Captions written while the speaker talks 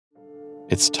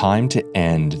It's time to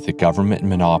end the government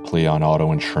monopoly on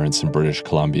auto insurance in British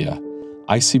Columbia.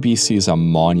 ICBC is a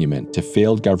monument to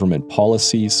failed government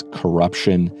policies,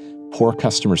 corruption, poor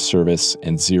customer service,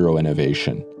 and zero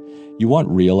innovation. You want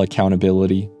real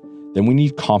accountability? Then we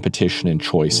need competition and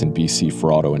choice in BC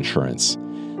for auto insurance.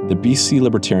 The BC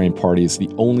Libertarian Party is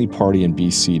the only party in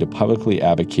BC to publicly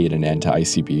advocate an end to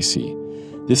ICBC.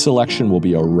 This election will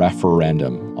be a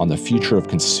referendum on the future of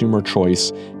consumer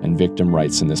choice and victim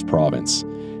rights in this province.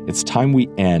 It's time we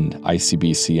end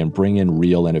ICBC and bring in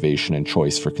real innovation and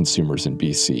choice for consumers in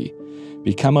BC.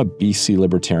 Become a BC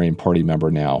Libertarian Party member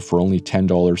now for only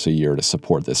 $10 a year to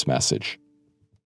support this message.